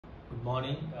Good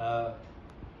morning.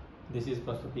 This is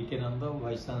Professor P.K. Nanda,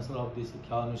 Vice Chancellor of the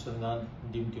Shiksha Anusandhan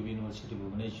deemed to be University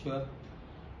Bhubaneswar.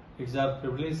 It's our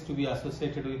privilege to be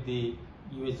associated with the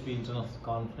UHB International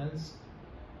Conference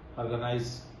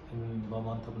organized in the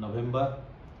month of November.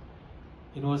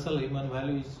 Universal human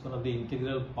value is one of the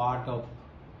integral part of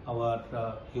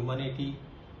our humanity,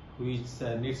 which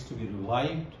needs to be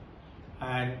revived,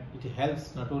 and it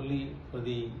helps not only for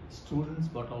the students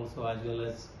but also as well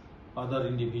as other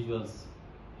individuals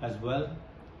as well,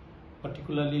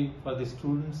 particularly for the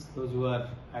students, those who are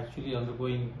actually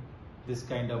undergoing this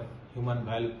kind of human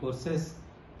value courses.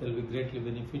 They will be greatly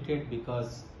benefited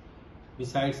because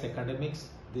besides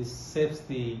academics, this shapes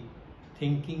the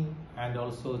thinking and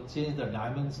also change the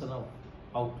dimension of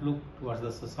outlook towards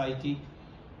the society,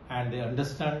 and they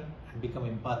understand and become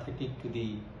empathetic to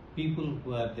the people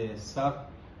who are they serve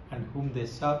and whom they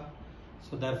serve.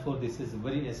 So therefore this is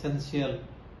very essential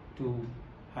to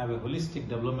have a holistic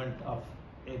development of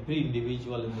every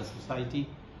individual in the society,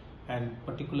 and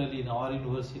particularly in our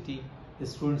university, the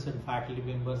students and faculty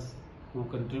members who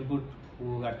contribute,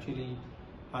 who actually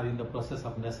are in the process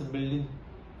of nation building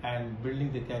and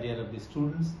building the career of the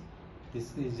students.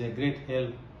 This is a great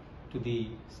help to the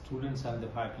students and the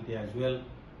faculty as well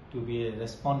to be a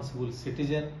responsible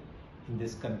citizen in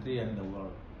this country and the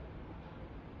world.